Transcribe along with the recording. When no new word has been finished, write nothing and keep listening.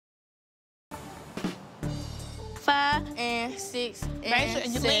and 6 and Make sure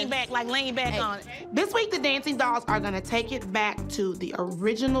you 7. lean back, like lean back 8. on it. This week, the dancing dolls are gonna take it back to the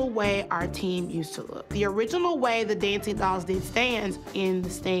original way our team used to look. The original way the dancing dolls did stands in the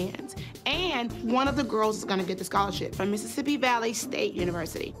stands. And one of the girls is gonna get the scholarship from Mississippi Valley State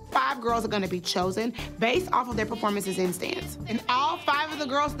University. 5 girls are gonna be chosen based off of their performances in stands. And all 5 of the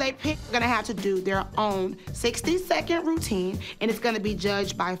girls they pick are gonna have to do their own 60-second routine, and it's gonna be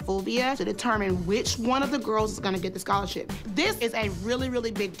judged by Fulvia to determine which one of the girls is gonna get the scholarship. This is a really,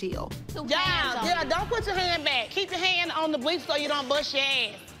 really big deal. Yeah, don't put your hand back. Keep your hand on the bleach so you don't bust your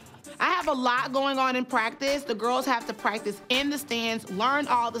ass. I have a lot going on in practice. The girls have to practice in the stands, learn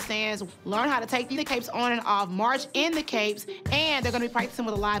all the stands, learn how to take the capes on and off, march in the capes, and they're gonna be practicing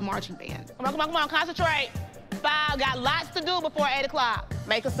with a live marching band. Come on, concentrate. 5, got lots to do before 8 o'clock.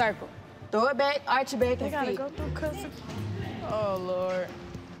 Make a circle. Throw it back, arch it back, They and gotta feet. go through cousin. Oh, Lord.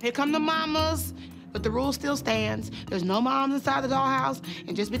 Here come the mamas, but the rule still stands. There's no moms inside the dollhouse,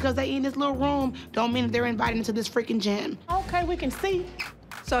 and just because they in this little room don't mean that they're invited into this freaking gym. Okay, we can see.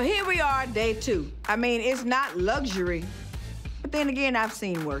 So here we are, day 2. I mean, it's not luxury, but then again, I've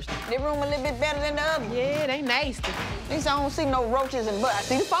seen worse. The room a little bit better than the other. Yeah, they nasty. At least I don't see no roaches and bugs. I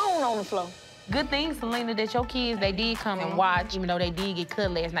see the phone on the floor. Good thing, Selena, that your kids, they did come and watch, even though they did get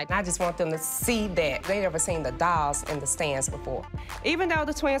cut last night. I just want them to see that they never seen the dolls in the stands before. Even though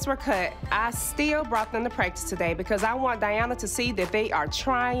the twins were cut, I still brought them to practice today because I want Dianna to see that they are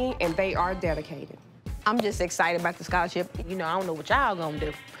trying and they are dedicated. I'm just excited about the scholarship. You know, I don't know what y'all gonna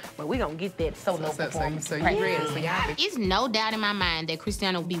do, but we gonna get that solo performance. So you ready? So y'all It's no doubt in my mind that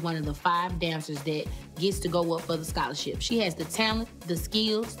Christiana will be one of the 5 dancers that gets to go up for the scholarship. She has the talent, the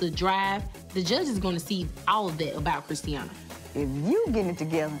skills, the drive. The judge is gonna see all of that about Christiana. If you get it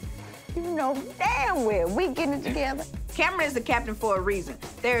together, you know damn well we getting it together. Cameron is the captain for a reason.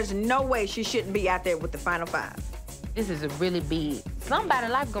 There's no way she shouldn't be out there with the final 5. This is a really big,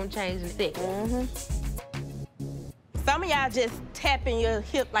 somebody's life gonna change in a second. Some of y'all just tapping your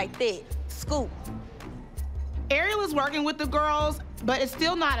hip like that. Scoop. Ariel is working with the girls, but it's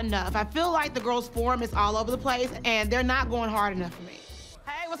still not enough. I feel like the girls' form is all over the place, and they're not going hard enough for me.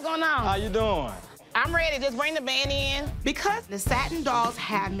 Hey, what's going on? How you doing? I'm ready. Just bring the band in. Because the Satin Dolls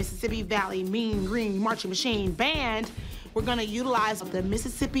have Mississippi Valley Mean Green Marching Machine Band, we're gonna utilize the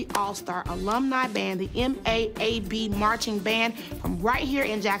Mississippi All-Star Alumni Band, the MAAB Marching Band from right here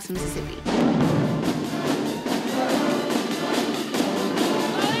in Jackson, Mississippi.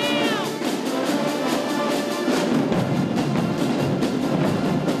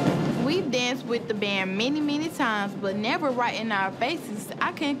 We've danced with the band many, many times, but never right in our faces.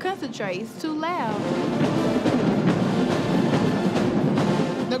 I can't concentrate. It's too loud.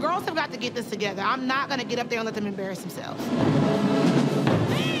 The girls have got to get this together. I'm not gonna get up there and let them embarrass themselves.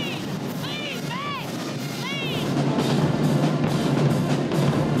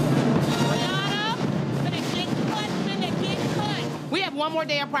 We have one more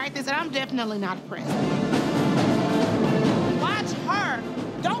day of practice, and I'm definitely not impressed. Watch her.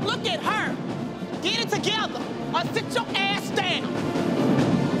 Don't look at her. Get it together or sit your ass down.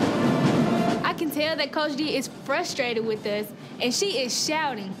 I can tell that Coach D is frustrated with us, and she is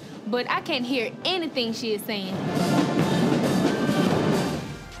shouting, but I can't hear anything she is saying.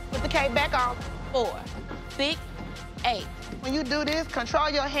 Put the cape back on. 4, 6, 8. When you do this,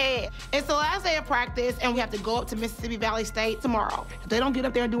 control your head. It's the last day of practice, and we have to go up to Mississippi Valley State tomorrow. If they don't get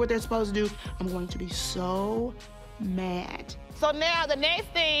up there and do what they're supposed to do, I'm going to be so mad. So now the next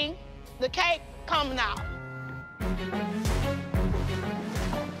thing, the cape coming out.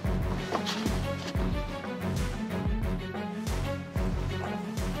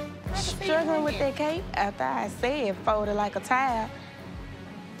 Struggling with that cape after I said fold it like a towel.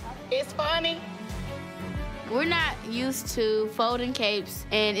 It's funny. We're not used to folding capes,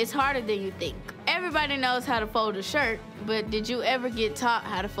 and it's harder than you think. Everybody knows how to fold a shirt, but did you ever get taught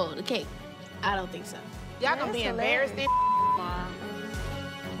how to fold a cape? I don't think so. Y'all gonna be embarrassed.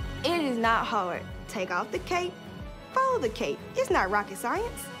 It is not hard. Take off the cape, fold the cape. It's not rocket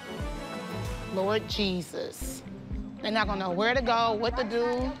science. Lord Jesus. They're not gonna know where to go, what to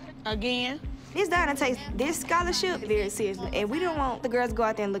do again. This Dianna takes this scholarship very seriously, and we don't want the girls to go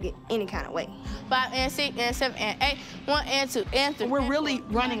out there and look at any kind of way. 5 and 6 and 7 and 8, 1 and 2 and 3. We're really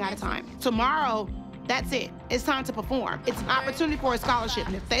running out of time. Tomorrow, that's it. It's time to perform. It's an opportunity for a scholarship,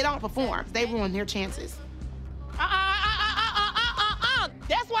 and if they don't perform, they ruin their chances.